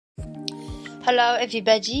Hello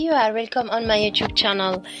everybody, you are welcome on my YouTube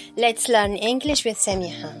channel. Let's learn English with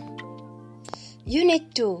Samiha.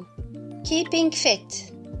 Unit 2, Keeping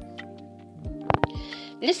Fit.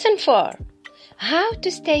 Lesson 4, How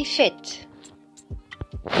to stay fit.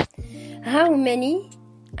 How many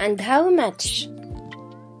and how much?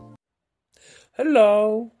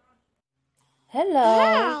 Hello.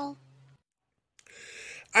 Hello.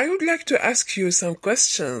 Hi. I would like to ask you some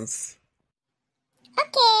questions.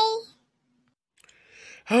 Okay.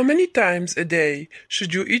 How many times a day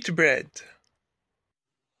should you eat bread?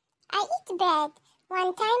 I eat bread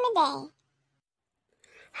 1 time a day.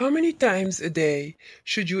 How many times a day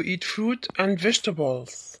should you eat fruit and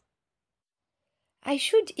vegetables? I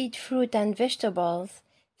should eat fruit and vegetables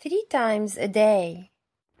 3 times a day.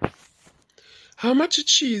 How much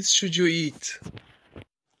cheese should you eat?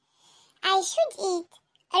 I should eat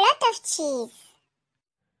a lot of cheese.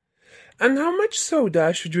 And how much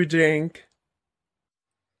soda should you drink?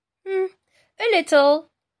 A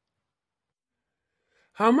little.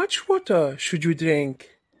 How much water should you drink?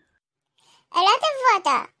 A lot of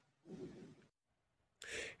water.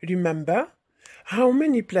 Remember, how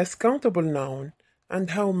many plus countable noun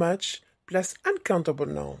and how much plus uncountable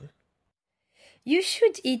noun. You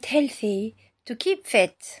should eat healthy to keep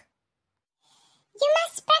fit. You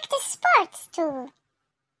must practice sports too.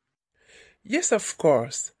 Yes, of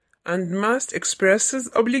course, and must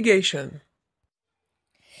expresses obligation.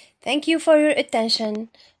 Thank you for your attention.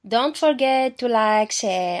 Don't forget to like,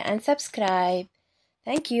 share, and subscribe.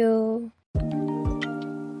 Thank you.